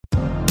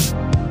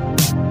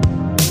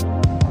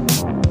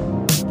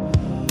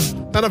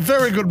And a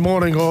very good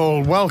morning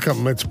all.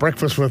 Welcome. It's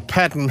Breakfast with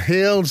Pat and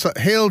Heels.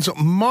 Heels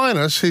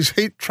minus his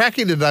heat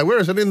trackie today. Where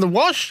is it? In the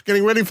wash?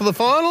 Getting ready for the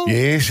final?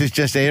 Yes, it's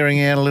just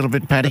airing out a little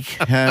bit, Paddy.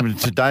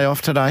 It's a day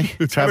off today.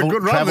 Travel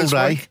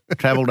day.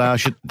 Travel day. I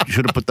should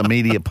have put the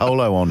media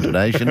polo on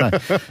today, shouldn't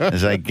I?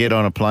 As they get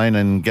on a plane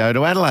and go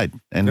to Adelaide.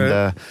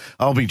 And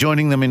I'll be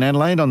joining them in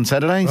Adelaide on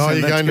Saturday. Oh,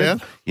 you're going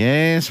down?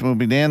 Yes, we'll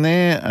be down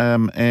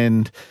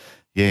there.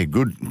 Yeah,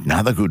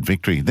 another good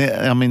victory.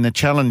 The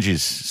challenge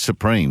is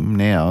supreme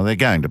now. They're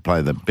going to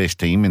play the best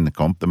team in the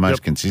comp, the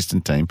most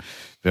consistent team,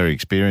 very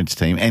experienced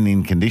team, and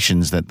in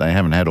conditions that they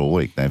haven't had all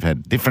week. They've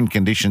had different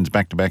conditions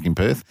back-to-back in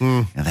Perth,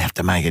 and they have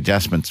to make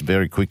adjustments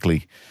very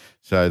quickly.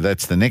 So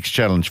that's the next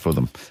challenge for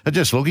them.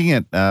 Just looking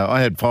at,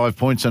 I had 5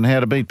 points on how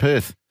to beat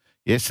Perth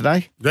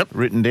yesterday,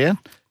 written down,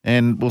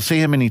 and we'll see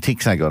how many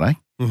ticks they got, eh?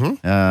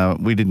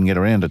 Mm-hmm. We didn't get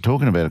around to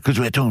talking about it because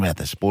we were talking about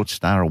the Sports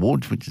Star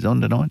Awards, which is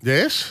on tonight.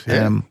 Yes.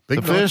 The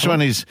first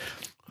one is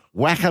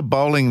Wacker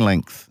bowling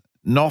length.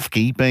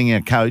 Nofke, being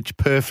our coach,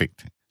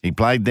 perfect. He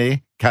played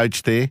there,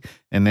 coached there,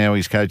 and now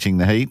he's coaching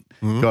the Heat.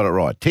 Got it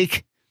right.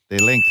 Tick.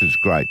 Their length is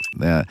great.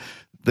 The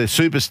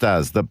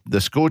superstars,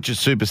 the Scorchers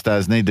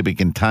superstars need to be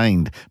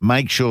contained.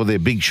 Make sure their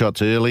big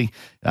shots early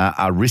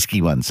are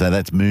risky ones. So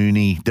that's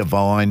Mooney,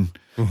 Devine,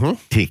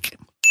 tick.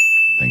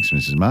 Thanks,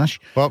 Mrs. Marsh.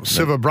 Well,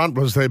 Siva Brunt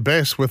was their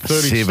best with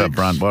 36. Siva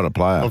Brunt, what a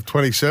player. Of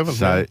 27.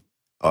 So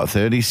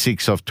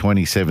 36 of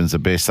 27 is the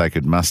best they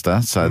could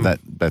muster. So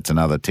that's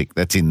another tick.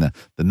 That's in the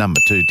number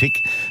 2 tick.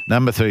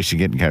 Number 3, she's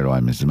getting carried away,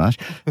 Mrs. Marsh.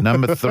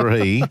 Number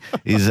 3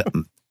 is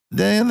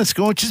the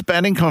Scorchers'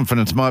 batting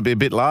confidence might be a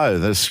bit low.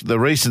 The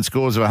recent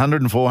scores of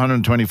 104,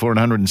 124 and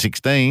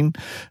 116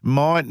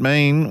 might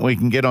mean we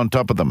can get on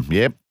top of them.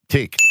 Yep,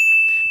 tick.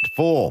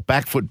 4,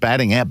 back foot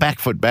batting. Our back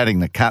foot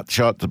batting, the cut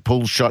shot, the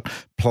pull shot,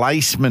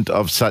 placement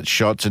of such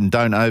shots and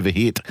don't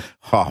overhit.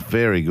 Oh,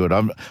 very good.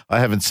 I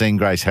haven't seen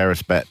Grace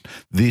Harris bat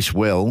this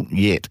well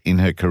yet in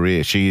her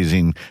career. She is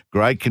in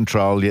great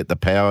control, yet the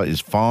power is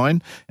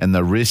fine and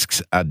the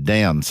risks are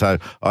down. So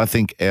I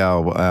think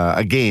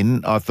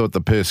I thought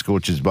the Perth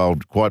Scorchers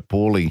bowled quite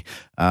poorly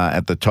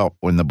at the top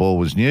when the ball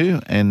was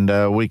new,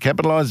 and we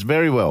capitalised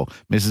very well.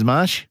 Mrs.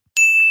 Marsh?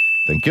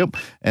 Thank you.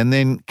 And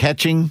then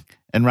catching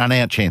and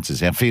run-out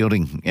chances, our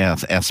fielding,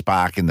 our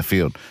spark in the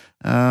field.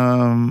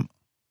 I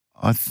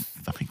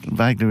think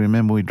vaguely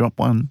remember we dropped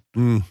one,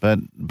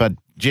 but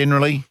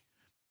generally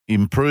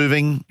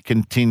improving.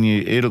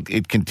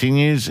 It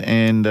continues,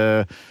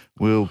 and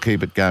we'll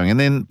keep it going. And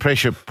then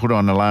pressure put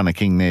on Alana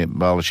King there,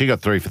 bowler. She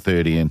got 3 for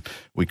 30, and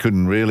we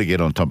couldn't really get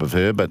on top of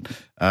her. But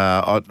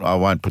I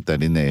won't put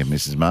that in there,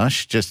 Mrs.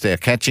 Marsh. Just our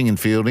catching and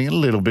fielding, a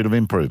little bit of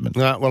improvement.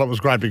 Well, it was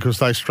great because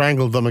they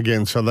strangled them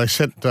again. So they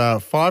set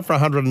 5 for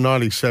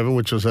 197,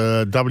 which was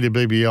a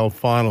WBBL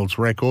finals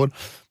record.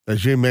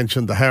 As you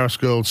mentioned, the Harris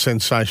girls,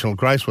 sensational.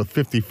 Grace with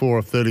 54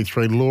 of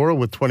 33. Laura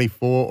with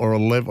 24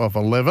 of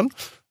 11.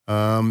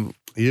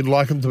 You'd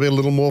like them to be a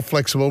little more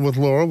flexible with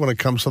Laura when it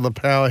comes to the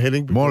power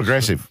hitting. More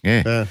aggressive,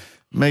 yeah.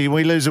 Maybe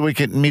we lose a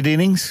wicket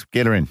mid-innings,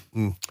 get her in.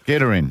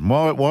 Get her in.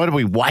 Why do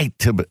we wait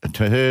to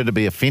her to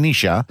be a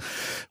finisher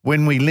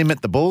when we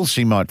limit the balls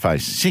she might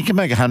face? She can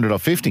make 100 or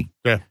 50.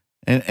 Yeah.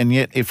 And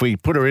yet if we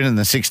put her in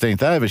the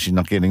 16th over, she's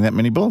not getting that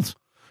many balls.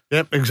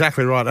 Yep,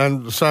 exactly right.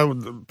 And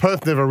so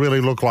Perth never really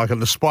looked like it,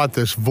 despite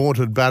this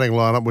vaunted batting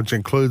lineup, which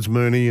includes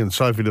Mooney and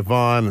Sophie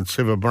Devine and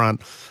Siva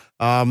Brunt.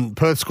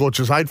 Perth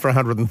Scorchers 8 for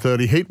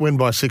 130. Heat win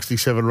by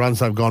 67 runs.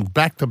 They've gone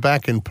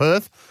back-to-back in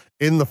Perth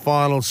in the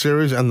final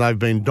series, and they've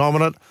been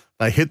dominant.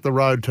 They hit the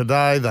road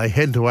today. They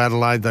head to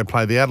Adelaide. They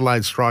play the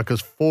Adelaide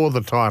Strikers for the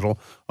title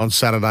on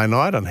Saturday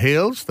night. And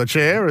Heels, the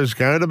chair, is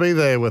going to be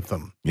there with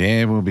them.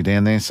 Yeah, we'll be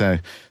down there. So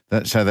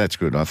that's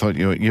good. I thought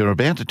you were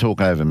about to talk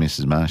over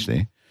Mrs. Marsh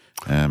there.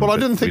 Well, I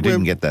didn't think we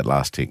didn't get that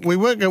last tick. We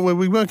weren't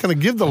going to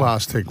give the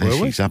last tick, were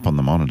we? She's up on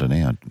the monitor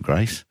now,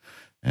 Grace,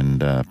 and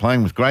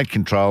playing with great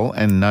control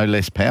and no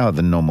less power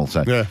than normal.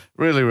 So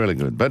really, really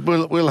good. But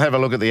we'll have a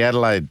look at the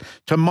Adelaide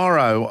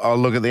tomorrow. I'll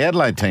look at the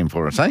Adelaide team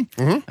for us, eh?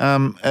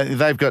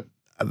 They've got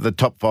the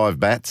top 5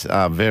 bats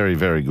are very,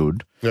 very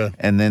good. Yeah.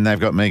 And then they've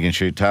got Megan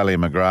Shute, Talia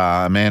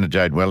McGrath, Amanda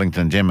Jade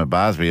Wellington, Gemma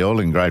Barsby,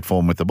 all in great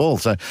form with the ball.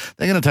 So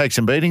they're going to take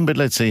some beating, but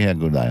let's see how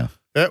good they are.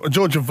 Yeah,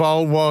 Georgia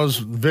Vole was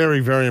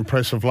very, very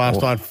impressive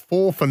last night.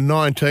 4 for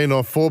 19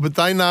 off 4, but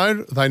they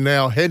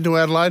now head to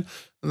Adelaide,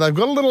 and they've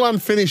got a little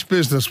unfinished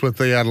business with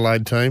the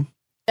Adelaide team.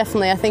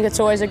 Definitely. I think it's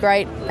always a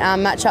great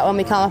match-up when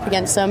we come up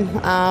against them.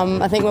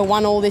 I think we're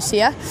 1-1 this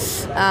year.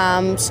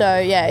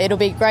 It'll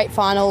be a great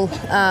final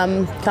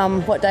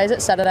come, what day is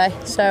it? Saturday.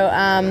 So,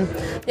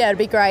 it'll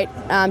be great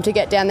to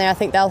get down there. I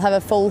think they'll have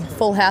a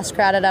full house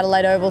crowd at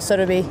Adelaide Oval, so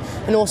it'll be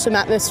an awesome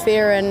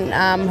atmosphere,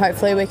 and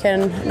hopefully we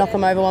can knock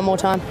them over one more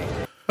time.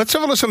 Let's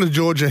have a listen to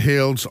Georgia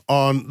Heels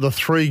on the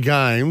 3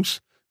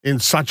 games in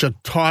such a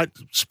tight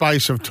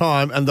space of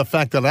time and the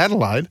fact that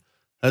Adelaide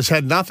has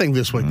had nothing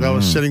this week. They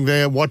were sitting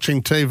there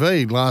watching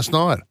TV last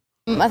night.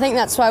 I think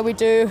that's why we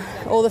do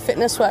all the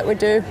fitness work we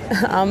do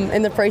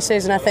in the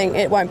pre-season. I think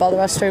it won't bother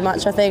us too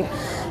much. I think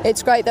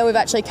it's great that we've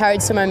actually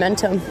carried some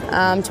momentum,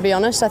 to be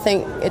honest. I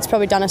think it's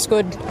probably done us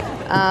good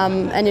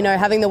And,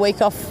 having the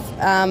week off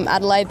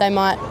Adelaide, they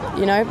might,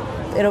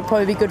 it'll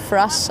probably be good for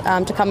us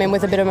to come in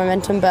with a bit of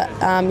momentum. But,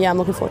 I'm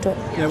looking forward to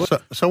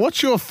it. So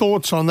what's your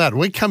thoughts on that?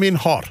 We come in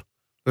hot.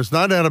 There's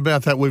no doubt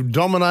about that. We've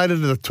dominated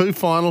the two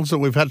finals that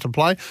we've had to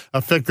play.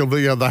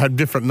 Effectively, they had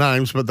different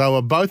names, but they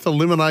were both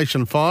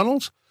elimination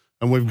finals,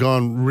 and we've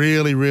gone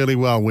really, really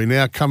well. We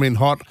now come in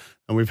hot,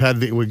 and we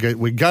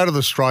go to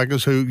the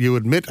Strikers, who you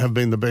admit have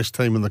been the best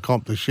team in the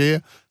comp this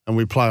year, and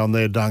we play on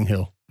their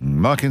dunghill.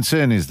 My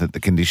concern is that the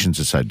conditions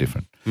are so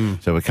different.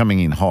 So we're coming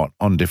in hot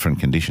on different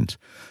conditions.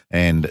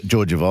 And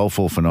Georgia Vole,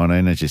 4 for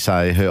 19, as you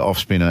say, her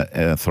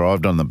off-spinner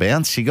thrived on the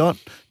bounce she got,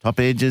 top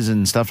edges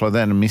and stuff like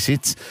that, and miss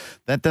hits.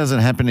 That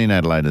doesn't happen in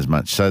Adelaide as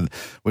much. So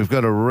we've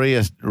got to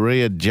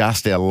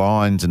readjust our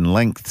lines and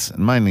lengths,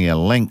 and mainly our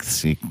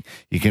lengths. You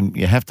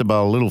have to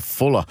bowl a little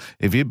fuller.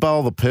 If you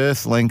bowl the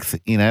Perth length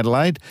in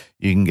Adelaide,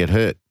 you can get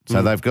hurt.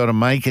 So they've got to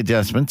make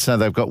adjustments. So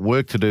they've got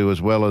work to do as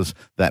well as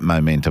that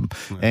momentum.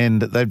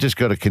 And they've just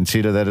got to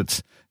consider that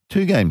it's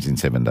 2 games in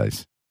 7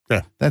 days.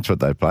 Yeah. That's what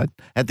they've played.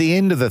 At the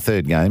end of the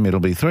third game, it'll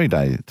be 3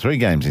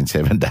 games in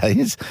 7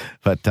 days.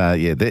 But,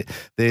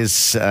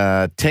 there's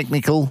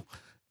technical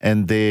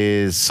and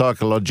there's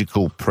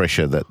psychological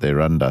pressure that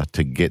they're under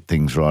to get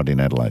things right in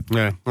Adelaide.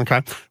 Yeah,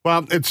 okay.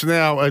 Well, it's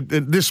now,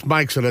 this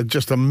makes it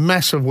just a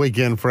massive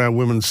weekend for our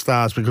women's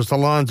stars, because the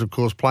Lions, of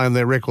course, play in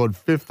their record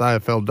 5th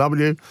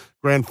AFLW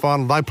grand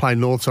final. They play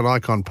Norths at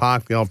Icon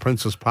Park, the old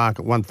Princess Park,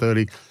 at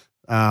 1:30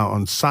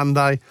 on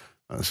Sunday.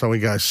 So we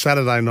go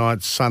Saturday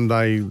night,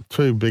 Sunday,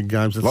 2 big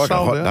games. It's like a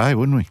hot day,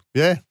 wouldn't we?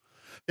 Yeah.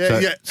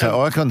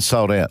 So Icon's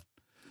sold out.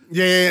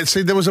 Yeah,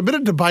 see, there was a bit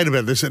of debate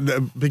about this.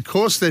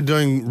 Because they're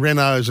doing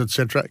Renaults,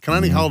 etc., can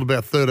only hold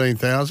about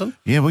 13,000.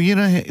 Yeah,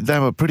 well, they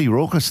were pretty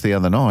raucous the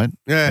other night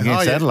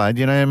against Adelaide.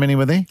 You know how many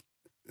were there?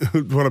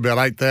 What about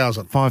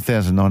 8,000?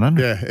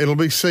 5,900. Yeah, it'll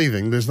be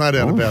seething. There's no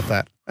doubt about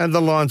that. And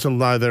the Lions will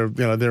know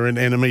they're in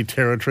enemy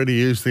territory, to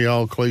use the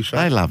old cliche.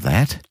 They love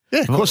that.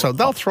 Yeah, of course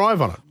they'll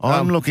thrive on it.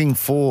 I'm looking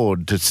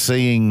forward to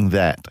seeing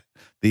that.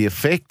 The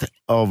effect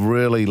of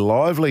really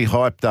lively,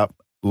 hyped up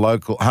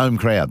local home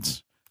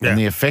crowds and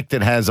the effect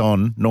it has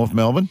on North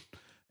Melbourne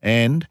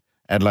and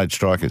Adelaide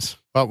Strikers.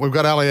 Well, we've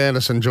got Ali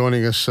Anderson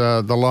joining us,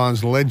 the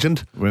Lions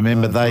legend.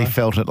 Remember, they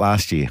felt it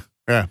last year.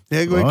 Yeah,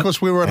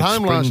 because we were at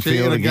home last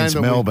year in a game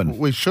that Melbourne.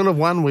 We should have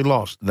won, we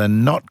lost. They're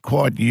not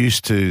quite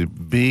used to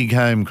big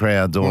home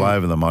crowds all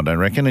over them, I don't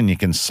reckon, and you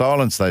can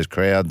silence those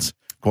crowds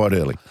quite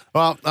early.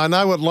 Well, I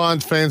know what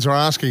Lions fans are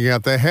asking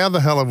out there. How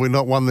the hell have we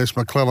not won this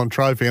McClellan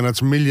Trophy and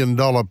its $1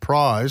 million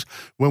prize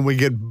when we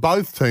get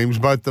both teams,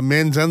 both the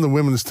men's and the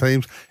women's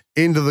teams,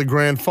 into the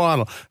grand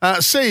final?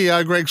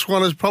 CEO Greg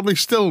Swan is probably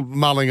still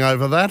mulling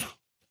over that.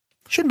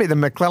 Shouldn't be the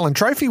McClellan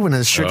Trophy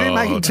winners, should it?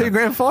 Making 2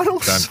 grand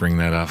finals? Don't bring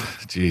that up.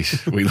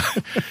 Jeez.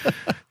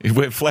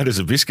 We're flat as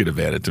a biscuit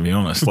about it, to be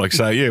honest.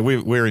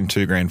 We're in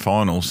 2 grand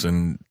finals,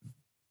 and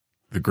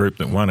the group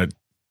that won it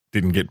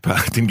didn't get to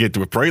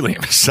a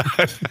prelim. So,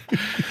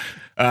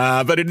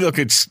 but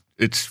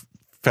it's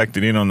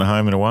factored in on the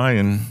home and away,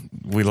 and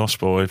we lost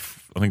by, I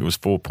think it was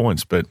 4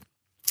 points. But,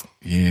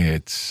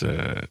 it's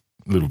a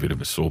little bit of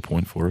a sore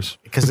point for us.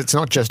 Because it's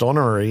not just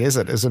honorary, is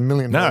it? It's $1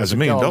 million. No, it's $1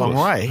 million. A long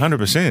way.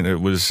 100%.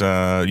 It was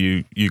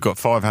you got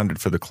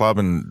 500 for the club,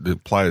 and the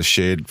players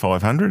shared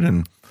 500,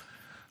 and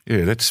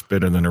that's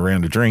better than a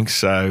round of drinks.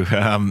 So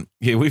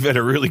we've had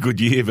a really good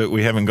year, but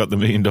we haven't got the $1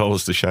 million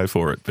to show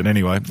for it. But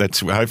anyway,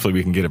 hopefully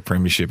we can get a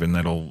premiership, and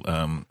that'll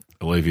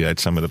alleviate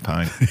some of the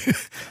pain.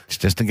 It's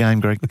just a game,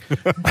 Greg.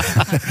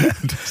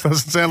 Doesn't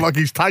sound like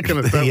he's taken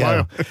it that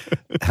way.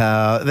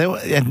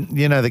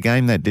 The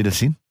game that did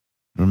us in.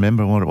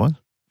 Remember what it was?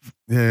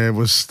 Yeah, it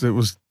was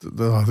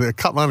only a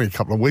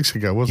couple of weeks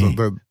ago, wasn't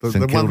it?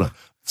 St Kilda.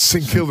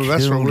 St Kilda,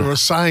 that's right. We were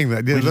saying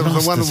that. Yeah, that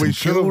was the one that we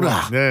should have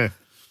won. Yeah.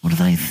 What are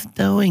they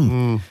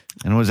doing?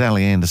 And it was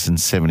Ali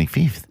Anderson's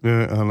 75th.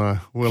 Yeah, I know.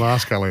 We'll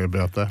ask Ali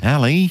about that.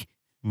 Ali,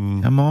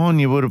 come on,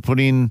 you would have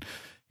put in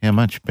how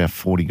much? About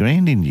 40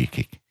 grand into your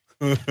kick.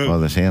 By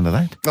the sound of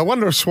that. I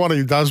wonder if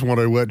Swanee does want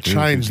to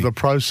change the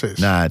process.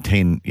 No,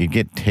 10. You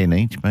get 10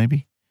 each,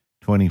 maybe.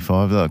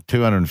 25, like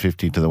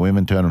 250 to the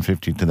women,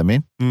 250 to the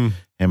men.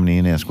 How many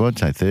in our squad?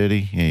 Say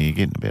 30. Yeah, you're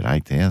getting about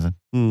 8,000.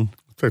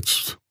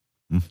 That's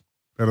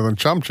better than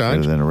chump change.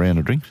 Better than a round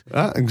of drinks.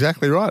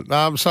 Exactly right.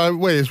 So,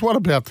 Wes, what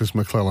about this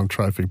McClellan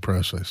Trophy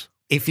process?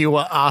 If you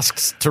were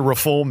asked to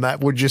reform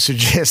that, would you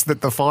suggest that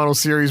the final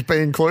series be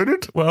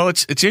included? Well,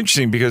 it's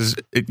interesting because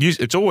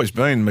it's always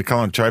been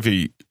McClellan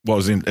Trophy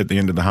was at the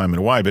end of the home and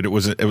away, but it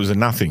was a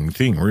nothing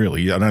thing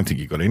really. I don't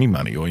think you got any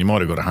money, or you might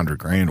have got 100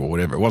 grand or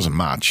whatever. It wasn't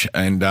much,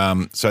 and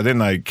so then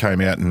they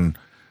came out and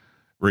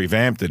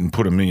revamped it and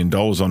put $1 million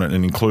on it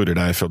and included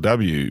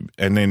AFLW,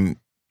 and then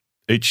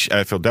each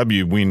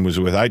AFLW win was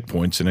worth 8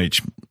 points and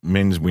each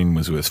men's win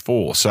was worth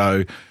 4.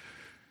 So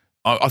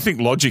I think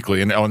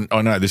logically, and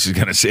I know this is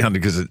going to sound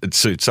because it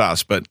suits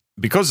us, but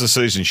because the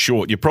season's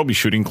short, you probably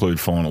should include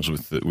finals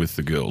with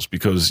the girls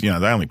because they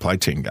only play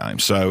 10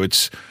 games. So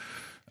it's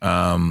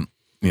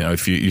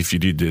if you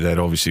did do that,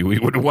 obviously we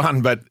would have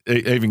won. But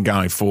even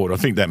going forward, I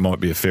think that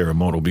might be a fairer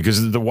model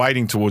because the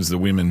weighting towards the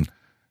women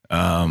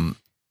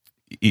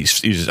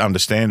is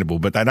understandable,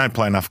 but they don't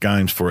play enough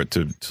games for it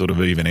to sort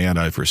of even out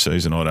over a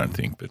season, I don't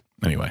think. But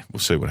anyway, we'll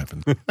see what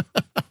happens.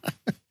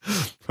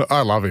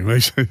 I love him.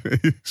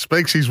 He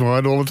speaks his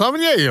mind all the time.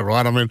 And yeah, you're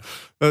right. I mean,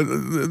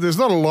 there's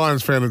not a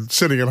Lions fan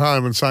sitting at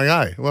home and saying,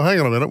 hey, well, hang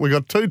on a minute. We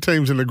got 2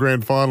 teams in the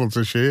grand finals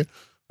this year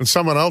and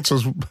someone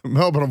else's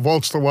Melbourne have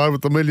waltzed away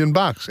with $1 million.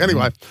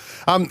 Anyway,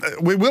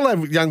 we will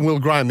have young Will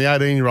Graham, the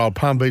 18-year-old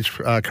Palm Beach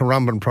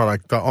Currumbin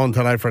product, on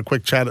today for a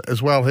quick chat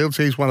as well.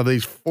 He's one of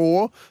these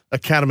 4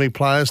 academy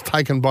players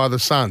taken by the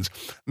Suns.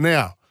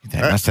 Now, they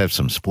must have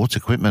some sports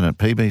equipment at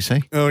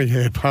PBC. Oh,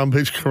 yeah, Palm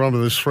Beach Currumbin.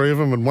 There's 3 of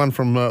them and one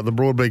from the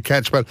Broadbeach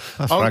Catch. But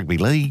that's rugby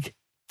league.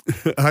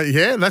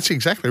 Yeah, that's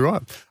exactly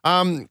right.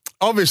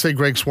 Obviously,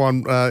 Greg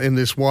Swan, in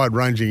this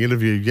wide-ranging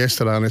interview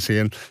yesterday on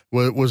SEN,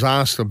 was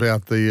asked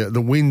about the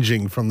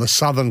whinging from the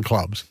southern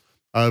clubs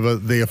over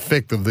the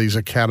effect of these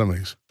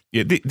academies.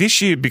 Yeah,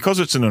 this year, because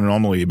it's an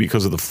anomaly,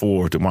 because of the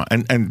 4 to 1,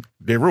 and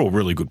they're all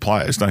really good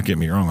players, don't get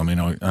me wrong. I mean,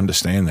 I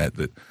understand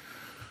that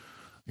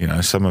you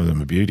know, some of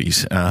them are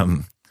beauties.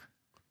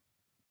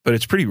 But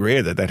it's pretty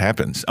rare that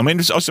happens. I mean,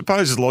 I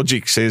suppose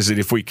logic says that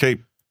if we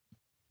keep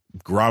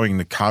growing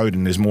the code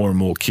and there's more and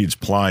more kids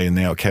play and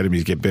our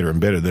academies get better and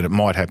better, that it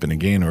might happen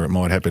again, or it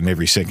might happen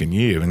every second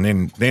year, and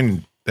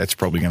then that's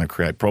probably going to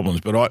create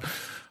problems. But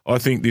I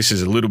think this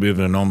is a little bit of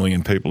an anomaly,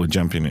 and people are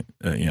jumping,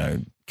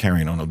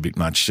 carrying on a bit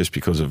much just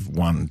because of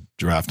one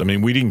draft. I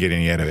mean, we didn't get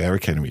any out of our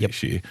academy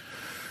this year.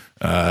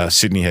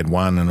 Sydney had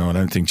 1, and I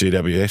don't think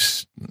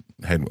GWS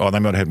had. Oh, they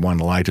might have had 1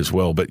 late as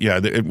well. But yeah,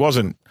 it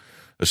wasn't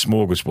a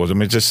smorgasbord. I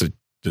mean, just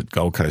that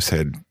Gold Coast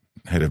had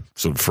a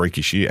sort of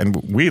freakish year. And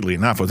weirdly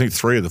enough, I think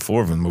 3 of the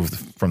 4 of them were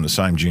from the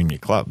same junior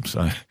club.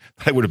 So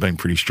they would have been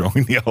pretty strong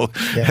in the old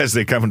as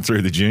they're coming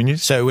through the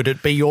juniors. So would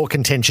it be your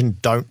contention,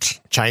 don't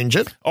change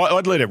it?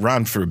 I'd let it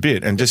run for a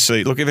bit and just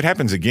see, look, if it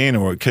happens again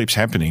or it keeps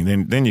happening,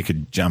 then you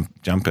could jump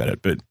at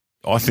it. But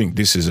I think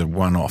this is a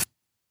one-off.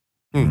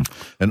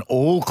 And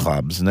all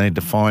clubs need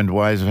to find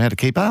ways of how to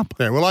keep up.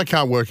 Yeah, well, I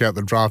can't work out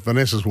the draft.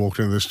 Vanessa's walked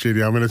into the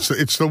studio. I mean,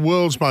 it's the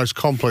world's most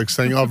complex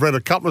thing. I've read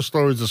a couple of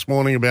stories this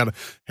morning about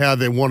how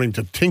they're wanting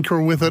to tinker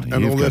with it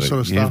and all this sort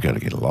of stuff. You've got to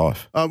get a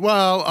life.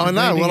 Well, I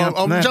know. Well,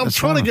 I'm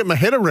trying to get my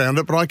head around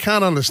it, but I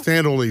can't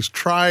understand all these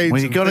trades.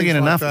 Well, you've got to get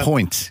enough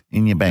points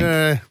in your bank.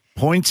 Yeah.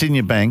 Points in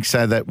your bank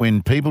so that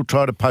when people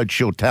try to poach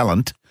your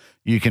talent,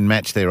 you can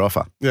match their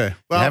offer. Yeah.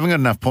 Well, you haven't got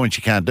enough points,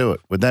 you can't do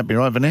it. Would that be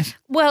right, Vanessa?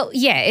 Well,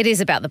 yeah, it is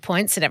about the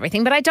points and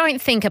everything, but I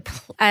don't think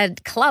a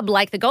club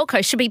like the Gold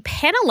Coast should be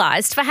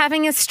penalised for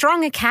having a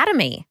strong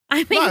academy.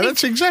 I mean, no,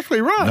 that's exactly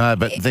right. No,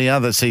 but the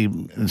other,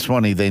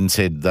 Swanee then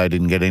said they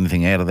didn't get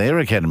anything out of their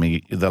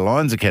academy. The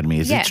Lions Academy,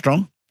 is it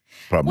strong?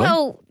 Probably.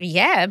 Well,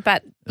 yeah,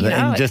 but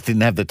and just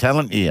didn't have the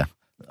talent year.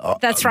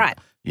 That's right.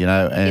 You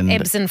know, and it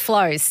ebbs and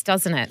flows,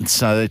 doesn't it?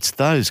 So it's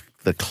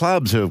the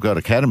clubs who have got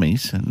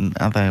academies, and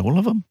are they all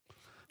of them?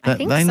 I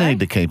think they so.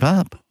 need to keep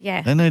up.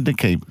 Yeah. They need to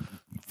keep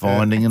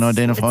finding and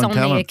identifying it's on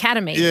talent. the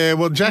academy. Yeah,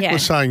 well, Jack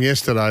was saying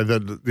yesterday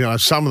that,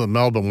 some of the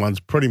Melbourne ones,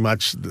 pretty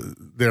much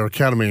their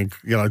academy,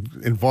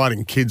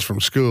 inviting kids from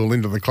school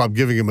into the club,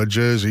 giving them a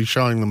jersey,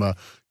 giving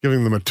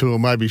them a tour,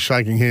 maybe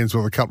shaking hands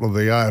with a couple of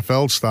the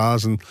AFL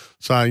stars and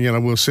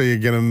saying, we'll see you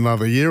again in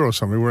another year or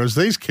something. Whereas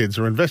these kids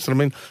are invested. I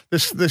mean,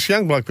 this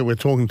young bloke that we're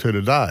talking to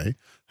today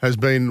has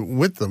been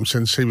with them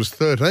since he was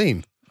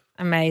 13.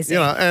 Amazing.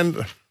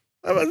 And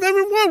I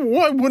mean,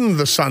 why wouldn't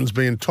the Suns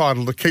be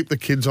entitled to keep the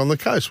kids on the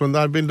coast when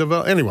they've been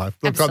developed? Anyway, look,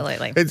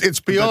 absolutely. It's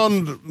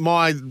beyond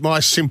my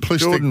simplistic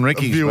Jordan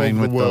Ricky's view been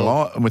of the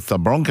world. with the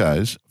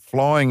Broncos,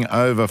 flying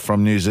over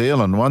from New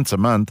Zealand once a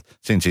month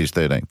since he's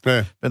 13.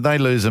 Yeah. But they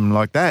lose him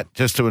like that,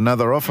 just to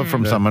another offer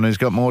from someone who's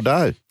got more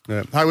dough.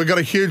 Yeah. Hey, we've got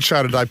a huge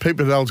show today. Pete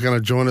Bedell's going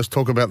to join us,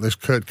 talk about this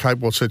Kurt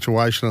Capewell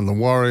situation and the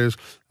Warriors.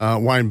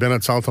 Wayne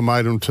Bennett's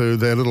ultimatum to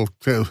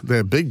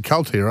their big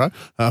cult hero,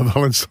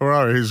 Valence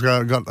Torari, who's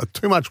got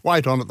too much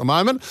weight on at the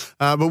moment.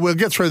 But we'll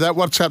get through that.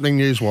 What's happening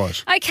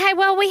news-wise? Okay,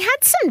 well, we had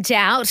some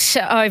doubt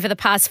over the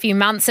past few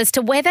months as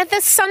to whether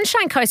the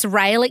Sunshine Coast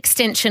rail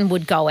extension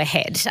would go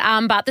ahead.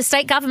 But the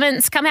state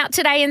government's come out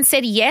today and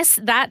said, yes,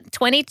 that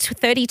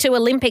 2032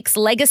 Olympics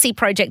legacy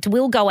project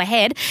will go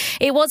ahead.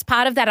 It was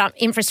part of that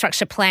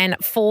infrastructure plan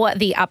for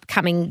the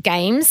upcoming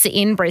games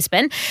in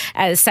Brisbane,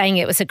 saying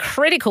it was a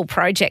critical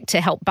project to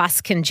help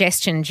bus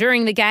congestion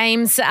during the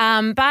games.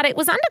 But it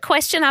was under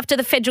question after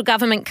the federal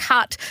government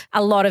cut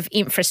a lot of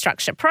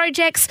infrastructure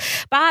projects.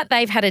 But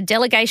they've had a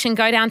delegation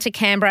go down to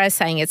Canberra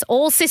saying it's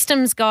all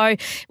systems go.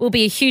 Will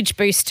be a huge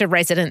boost to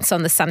residents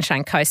on the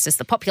Sunshine Coast as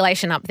the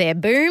population up there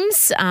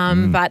booms.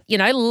 But,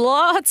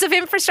 lots of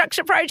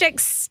infrastructure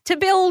projects to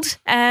build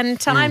and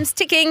time's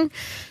ticking.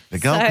 The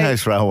Gold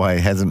Coast Railway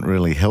hasn't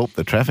really helped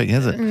the traffic,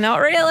 has it?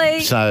 Not really.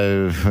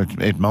 So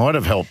it might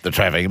have helped the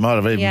traffic. It might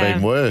have even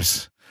been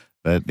worse.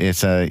 But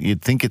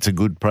you'd think it's a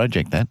good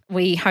project, that.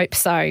 We hope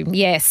so,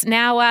 yes.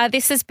 Now,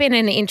 this has been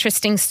an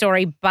interesting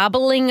story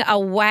bubbling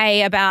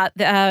away about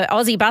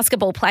Aussie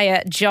basketball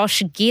player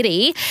Josh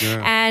Giddey.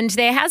 Yeah. And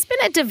there has been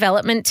a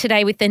development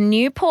today with the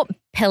Newport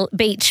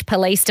Beach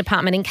Police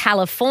Department in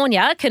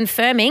California,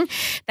 confirming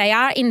they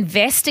are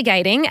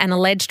investigating an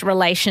alleged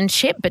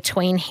relationship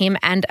between him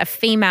and a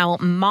female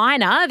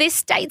minor.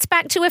 This dates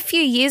back to a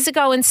few years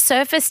ago and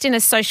surfaced in a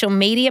social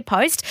media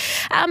post.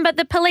 But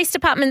the police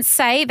department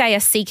say they are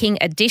seeking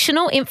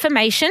additional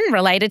information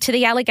related to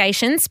the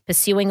allegations,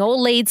 pursuing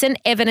all leads and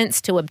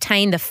evidence to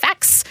obtain the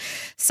facts.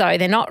 So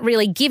they're not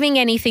really giving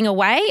anything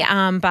away,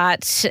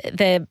 but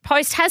the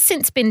post has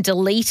since been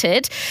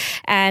deleted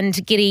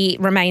and Giddy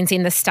remains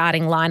in the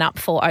starting lineup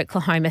for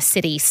Oklahoma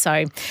City.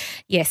 So,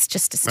 yes,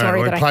 just a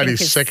story that I think he played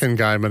his second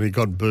game and he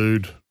got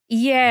booed.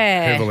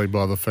 Heavily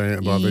by the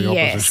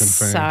opposition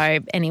fans. So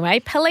anyway,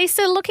 police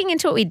are looking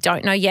into it. We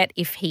don't know yet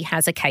if he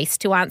has a case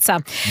to answer.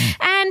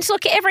 And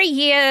look, every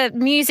year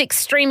music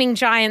streaming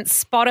giant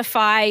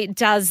Spotify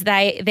does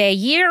their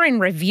year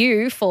in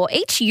review for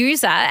each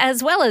user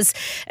as well as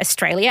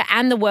Australia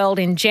and the world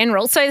in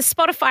general. So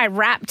Spotify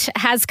Wrapped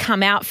has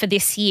come out for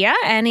this year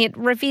and it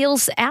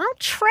reveals our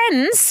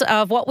trends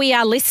of what we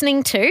are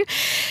listening to.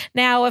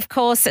 Now, of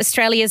course,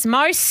 Australia's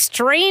most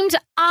streamed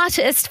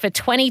artist for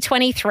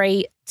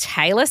 2023,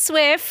 Taylor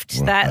Swift.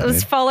 Right. That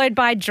was followed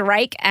by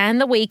Drake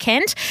and The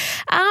Weeknd.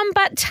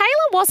 But Taylor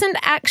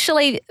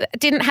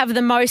didn't have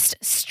the most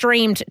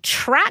streamed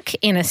track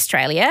in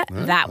Australia.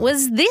 Oh. That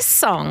was this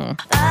song.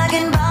 I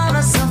can buy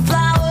myself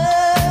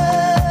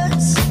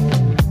flowers,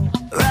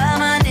 write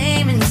my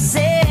name in the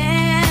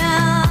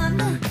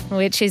sand.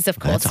 Which is, of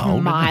course,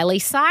 Miley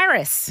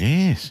Cyrus.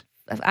 Yes.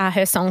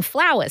 Her song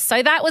Flowers.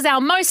 So that was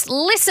our most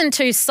listened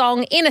to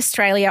song in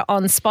Australia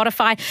on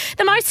Spotify.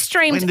 The most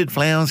streamed. When did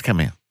Flowers come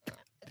out?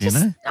 Do you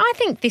know? I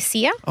think this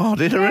year. Oh,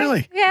 did it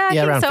really? Yeah, I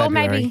think around so.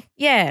 February. Maybe.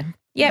 Yeah.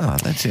 Yep. Oh,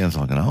 that sounds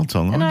like an old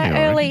song.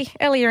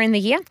 Earlier in the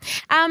year.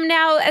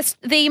 Now,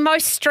 the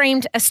most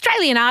streamed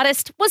Australian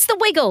artist was The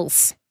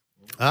Wiggles.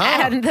 Oh.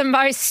 And the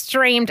most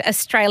streamed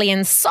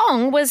Australian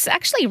song was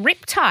actually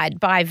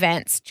Riptide by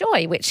Vance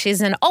Joy, which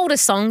is an older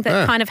song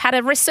that kind of had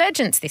a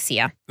resurgence this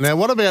year. Now,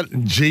 what about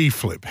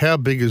G-Flip? How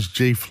big is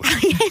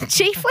G-Flip? Yeah,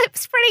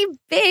 G-Flip's pretty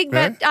big,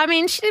 but I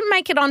mean, she didn't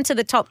make it onto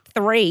the top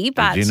 3.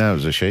 But Did you know it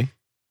was a she?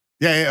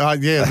 Yeah.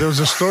 There was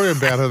a story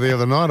about her the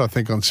other night, I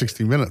think, on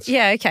 60 Minutes.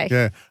 Yeah, okay.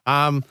 Yeah.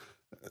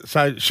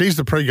 So she's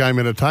the pre-game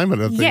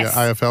entertainment at the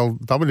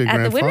AFLW at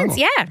Grand the women's, Final.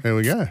 yeah. There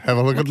we go. Have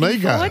a look at me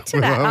go. Forward to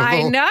that.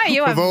 I know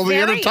you are with all the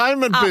very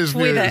entertainment up business.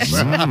 with it.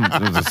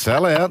 It was a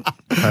sellout.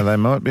 So they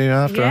might be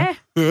after her.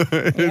 Yeah.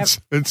 It's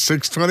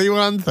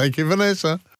 6:21. Thank you, Vanessa.